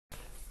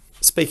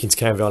Speaking to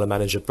Canvey Island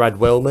manager Brad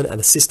Wellmen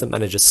and assistant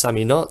manager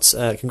Sammy Knott.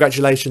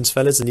 Congratulations,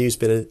 fellas. The news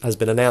has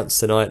been announced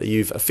tonight that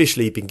you've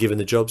officially been given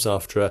the jobs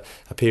after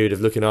a period of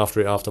looking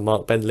after it after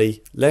Mark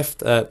Bentley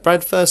left.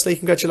 Brad, firstly,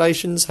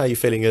 congratulations. How are you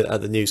feeling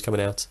at the news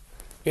coming out?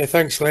 Yeah,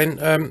 thanks,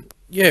 Glenn.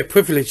 Yeah,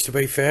 privileged to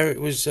be fair.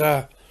 It was,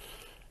 it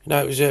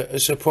was a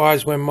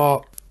surprise when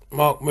Mark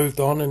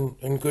moved on,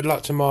 and good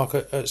luck to Mark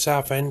at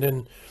Southend.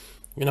 And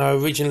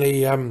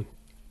originally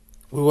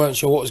we weren't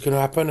sure what was going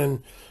to happen,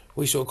 and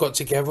we sort of got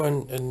together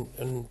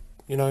and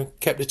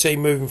kept the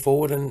team moving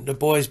forward, and the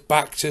boys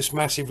backed us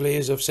massively,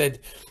 as I've said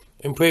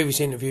in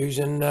previous interviews,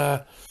 and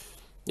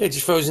it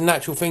just felt it was a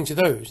natural thing to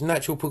do. It was a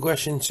natural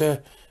progression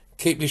to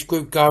keep this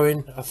group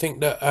going. I think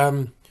that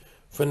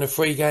from the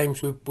 3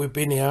 games we've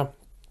been here,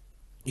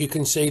 you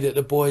can see that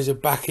the boys are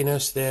backing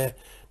us. They're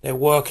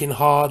working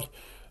hard.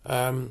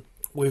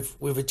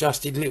 We've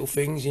adjusted little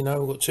things. We've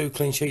got 2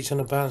 clean sheets on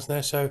the bounce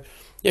now, so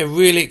yeah,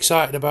 really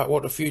excited about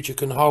what the future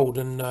can hold,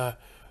 and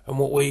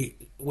what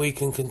we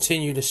can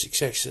continue the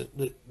success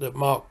that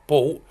Mark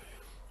brought,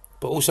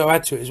 but also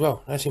add to it as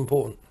well. That's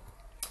important.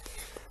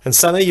 And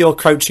Sammy, your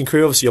coaching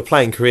career, obviously your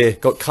playing career,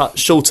 got cut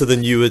shorter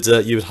than you would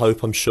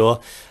hope, I'm sure.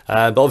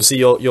 But obviously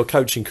your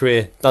coaching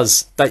career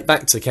does date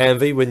back to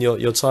Canvey, when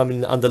your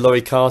time under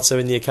Laurie Carter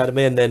in the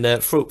academy, and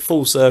then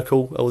full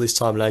circle all this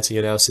time later,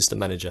 you're now assistant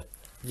manager.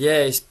 Yeah,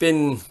 it's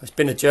been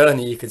a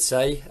journey, you could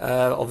say.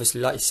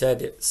 Obviously, like you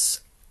said,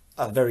 it's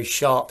a very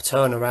sharp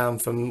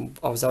turnaround from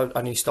I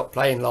only stopped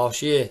playing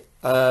last year.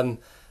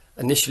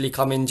 Initially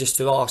coming just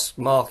to ask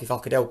Mark if I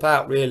could help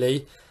out,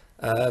 really,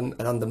 and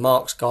under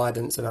Mark's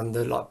guidance and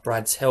under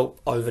Brad's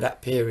help over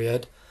that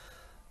period,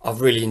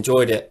 I've really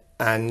enjoyed it.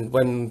 And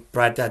when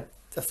Brad had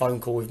a phone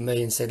call with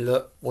me and said,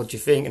 "Look, what do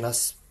you think?" and I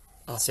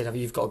said,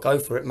 "You've got to go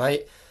for it,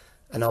 mate,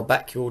 and I'll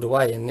back you all the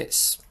way." And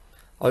it's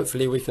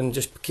hopefully we can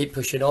just keep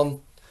pushing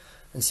on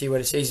and see where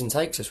the season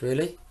takes us,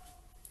 really.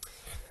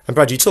 And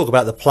Brad, you talk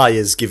about the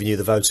players giving you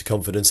the vote of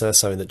confidence, and that's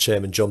something that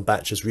Chairman John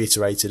Batch has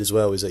reiterated as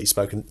well, is that he's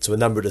spoken to a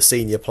number of the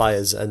senior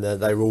players, and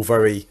they were all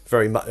very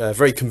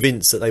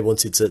convinced that they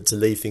wanted to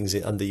leave things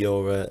under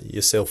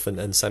yourself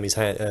and Sammy's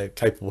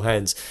capable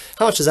hands.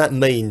 How much does that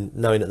mean,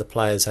 knowing that the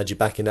players had you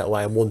back in that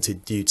way and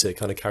wanted you to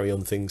kind of carry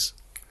on things?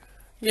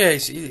 Yeah,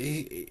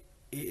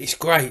 it's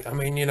great. I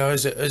mean,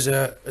 as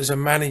a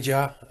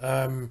manager,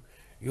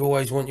 you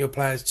always want your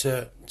players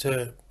to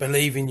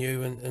believe in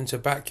you and to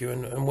back you.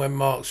 And when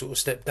Mark sort of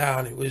stepped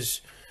down, it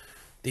was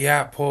the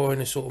outpouring,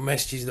 the sort of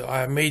messages that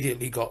I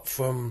immediately got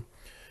from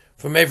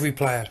every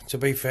player. To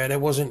be fair, there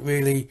wasn't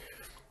really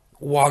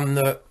one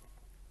that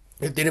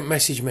didn't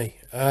message me.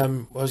 I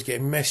was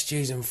getting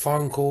messages and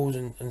phone calls,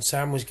 and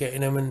Sam was getting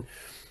them, and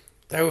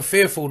they were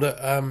fearful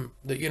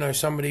that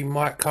somebody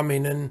might come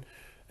in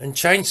and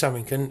change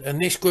something. And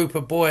this group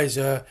of boys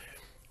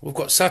we've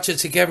got such a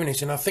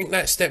togetherness, and I think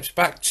that steps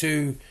back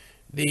to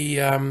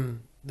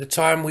the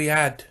time we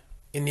had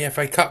in the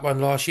FA Cup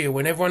run last year,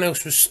 when everyone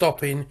else was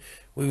stopping.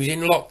 We was in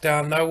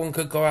lockdown, no one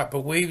could go out,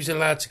 but we was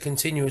allowed to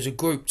continue as a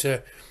group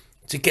to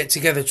get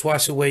together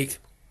twice a week,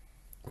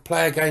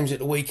 play our games at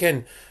the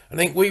weekend. I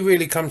think we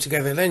really come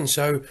together then.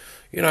 So,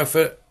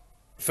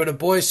 for the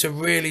boys to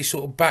really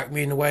sort of back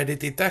me in the way they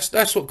did,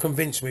 that's what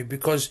convinced me,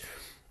 because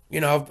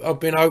I've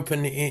been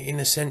open in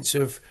the sense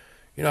of,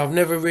 I've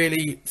never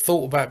really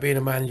thought about being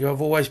a manager.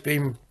 I've always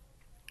been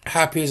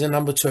happy as a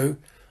number 2,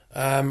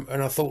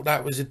 and I thought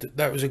that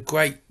was a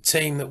great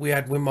team that we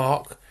had with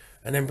Mark,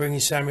 and then bringing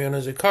Sammy on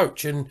as a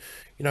coach. And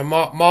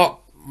Mark,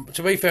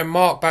 to be fair,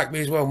 Mark backed me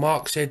as well.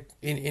 Mark said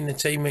in the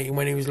team meeting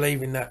when he was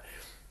leaving that,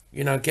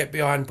 get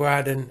behind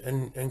Brad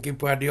and give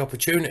Brad the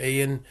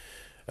opportunity,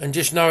 and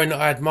just knowing that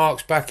I had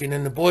Mark's backing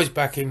and the boys'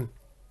 backing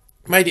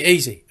made it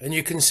easy. And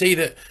you can see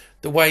that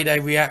the way they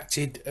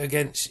reacted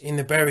in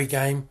the Bury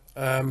game.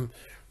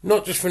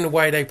 Not just from the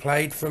way they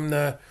played, from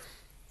the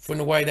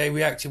way they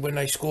reacted when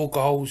they scored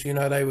goals.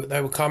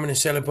 They were coming and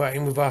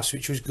celebrating with us,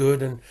 which was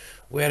good. And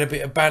we had a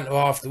bit of banter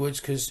afterwards,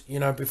 because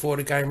before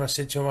the game I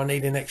said to them, I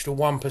need an extra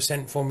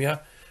 1% from you.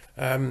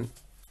 And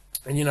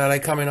they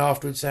come in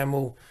afterwards saying,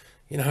 well,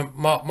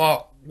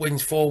 Mark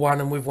wins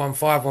 4-1 and we've won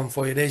 5-1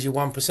 for you. There's your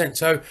 1%.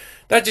 So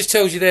that just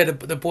tells you there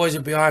the boys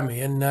are behind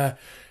me, and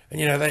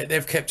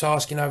they've kept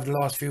asking over the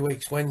last few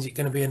weeks, when's it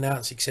going to be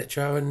announced,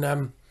 etc.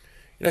 And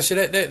so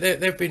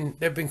they've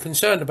been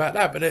concerned about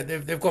that, but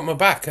they've got my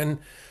back. And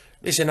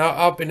listen,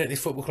 I've been at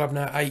this football club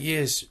now 8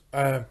 years,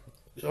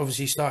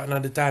 obviously starting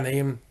under Danny,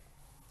 and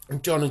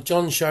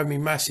John showed me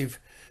massive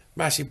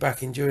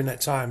backing during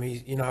that time.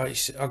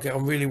 I get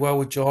on really well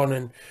with John,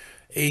 and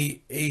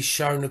he's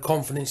shown the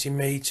confidence in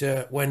me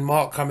to, when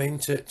Mark come in,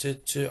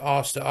 to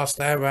ask that I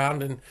stay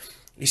around, and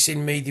he's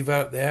seen me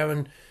develop there.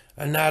 And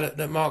now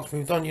that Mark's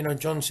moved on,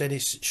 John said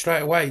it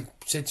straight away,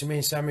 said to me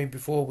and Sammy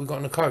before we got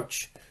on the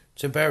coach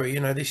to Bury,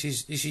 this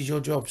is your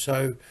job,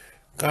 so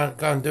go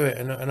and do it,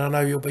 and I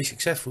know you'll be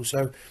successful.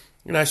 So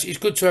it's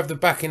good to have the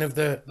backing of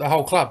the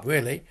whole club,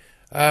 really,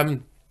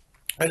 and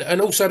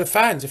also the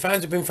fans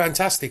have been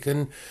fantastic.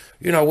 And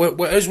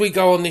as we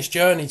go on this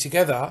journey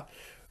together,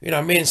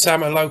 me and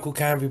Sam are local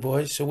Canvey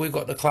boys, so we've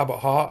got the club at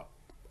heart.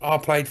 I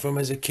played for them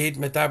as a kid.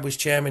 My dad was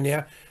chairman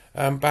here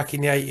back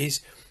in the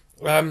 80s.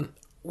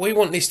 We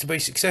want this to be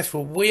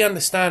successful. We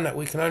understand that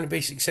we can only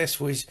be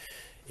successful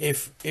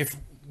if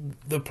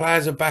the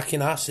players are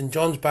backing us and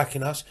John's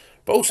backing us,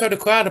 but also the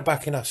crowd are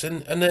backing us.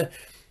 And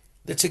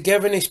the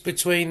togetherness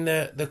between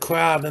the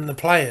crowd and the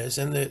players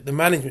and the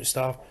management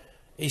staff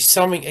is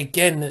something,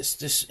 again, that's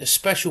just a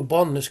special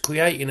bond that's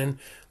creating, and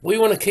we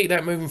want to keep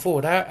that moving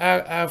forward.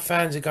 Our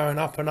fans are going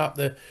up and up,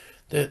 the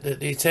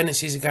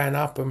attendances are going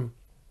up, and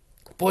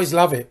boys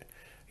love it.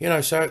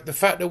 So the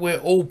fact that we're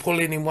all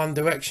pulling in one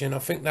direction, I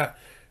think that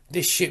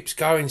this ship's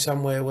going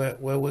somewhere where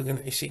we're going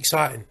to, it's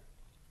exciting.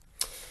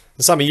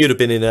 Sammy, you'd have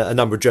been in a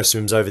number of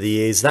dressing rooms over the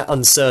years. That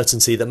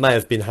uncertainty that may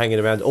have been hanging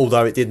around,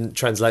 although it didn't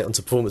translate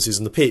onto performances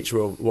on the pitch,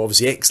 were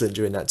obviously excellent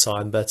during that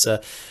time. But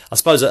I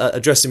suppose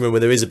a dressing room where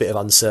there is a bit of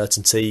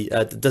uncertainty,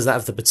 does that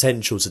have the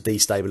potential to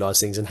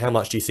destabilise things? And how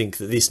much do you think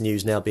that this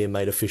news now being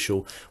made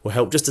official will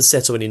help just to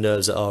settle any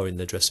nerves that are in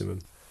the dressing room?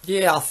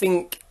 Yeah, I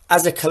think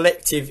as a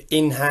collective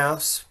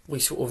in-house, we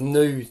sort of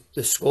knew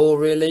the score,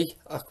 really.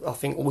 I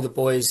think all the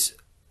boys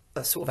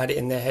sort of had it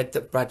in their head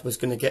that Brad was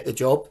going to get the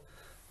job.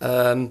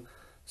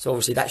 So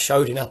obviously that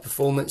showed in our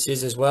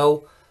performances as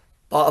well.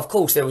 But of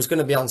course there was going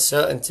to be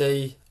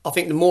uncertainty. I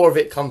think the more of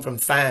it come from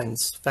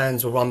fans.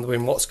 Fans were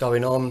wondering what's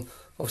going on.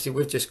 Obviously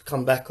we've just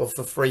come back off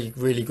of 3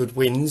 really good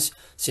wins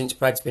since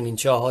Brad's been in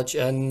charge,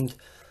 and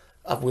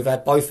we've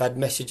both had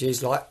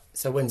messages like,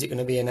 so when's it going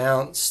to be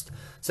announced?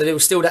 So there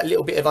was still that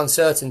little bit of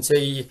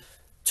uncertainty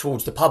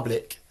towards the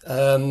public.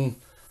 So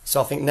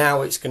I think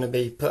now it's going to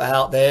be put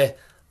out there.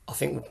 I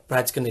think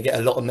Brad's going to get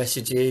a lot of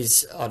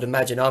messages. I'd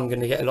imagine I'm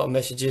going to get a lot of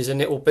messages,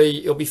 and it'll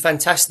be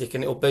fantastic.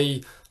 And it'll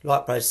be,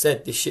 like Brad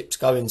said, this ship's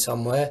going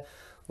somewhere.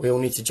 We all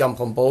need to jump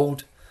on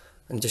board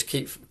and just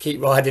keep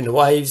riding the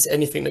waves.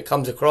 Anything that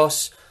comes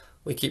across,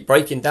 we keep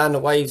breaking down the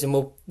waves, and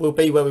we'll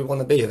be where we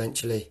want to be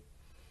eventually.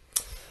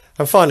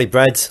 And finally,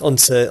 Brad,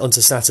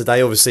 onto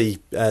Saturday. Obviously,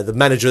 the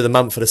manager of the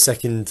month for the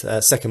second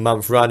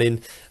month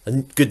running.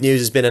 And good news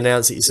has been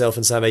announced at yourself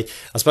and Sammy.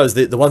 I suppose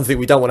the one thing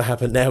we don't want to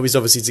happen now is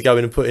obviously to go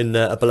in and put in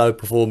a below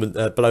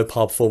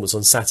par performance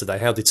on Saturday.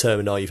 How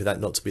determined are you for that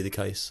not to be the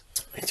case?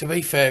 To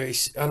be fair,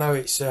 I know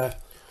it's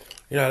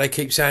they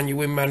keep saying you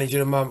win manager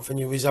of the month and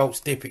your results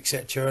dip,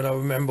 etc. And I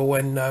remember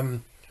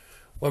when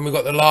we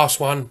got the last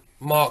one,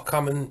 Mark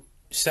come and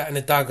sat in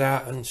the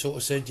dugout and sort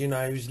of said, he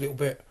was a little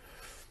bit.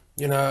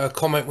 A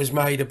comment was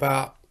made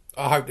about,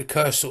 I hope the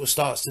curse sort of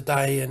starts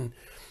today, and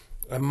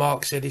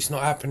Mark said it's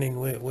not happening.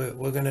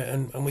 We're gonna,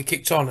 and we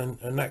kicked on,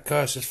 and that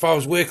curse, as far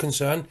as we're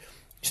concerned,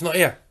 it's not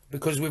here,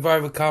 because we've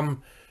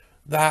overcome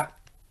that.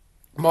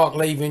 Mark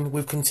leaving,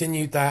 we've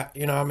continued that.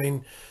 Me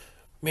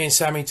and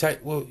Sammy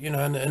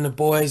and the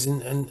boys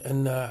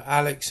and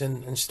Alex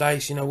and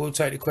Stace, we'll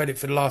take the credit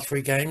for the last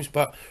 3 games,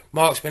 but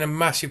Mark's been a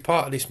massive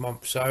part of this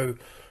month. So,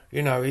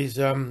 he's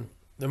the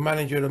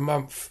manager of the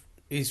month.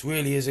 Is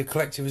really, as a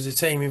collective, as a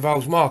team,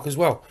 involves Mark as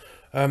well.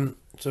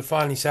 So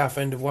finally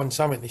Southend have won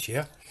something this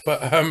year.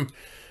 But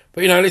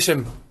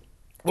listen,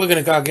 we're going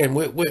to go again.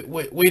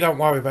 We don't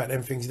worry about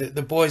them things.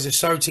 The boys are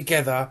so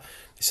together,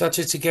 such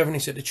a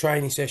togetherness at the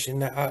training session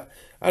that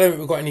I don't think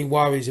we've got any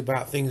worries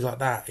about things like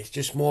that. It's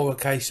just more a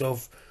case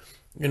of,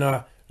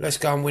 let's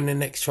go and win the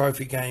next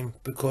trophy game,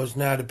 because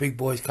now the big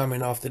boys come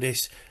in after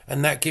this,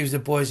 and that gives the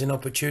boys an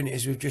opportunity,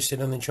 as we've just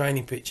said on the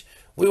training pitch.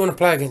 We want to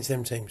play against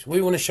them teams.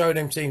 We want to show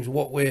them teams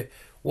what we're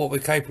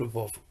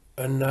capable of,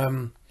 and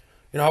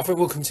I think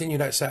we'll continue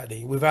that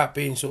Saturday without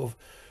being sort of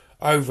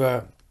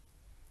over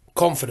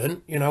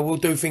confident. We'll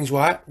do things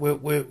right. We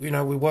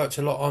worked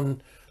a lot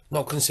on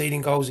not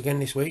conceding goals again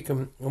this week,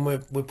 and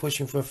we're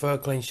pushing for a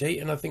 3rd clean sheet.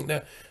 And I think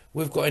that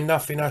we've got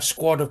enough in our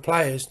squad of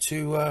players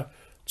to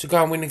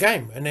go and win the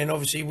game. And then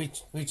obviously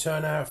we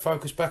turn our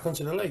focus back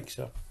onto the league.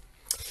 So.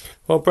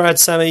 Well, Brad,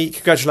 Sammy,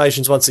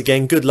 congratulations once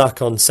again. Good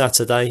luck on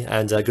Saturday,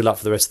 and good luck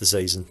for the rest of the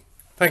season.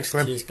 Thanks,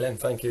 Glenn. Cheers, Glenn.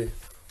 Thank you.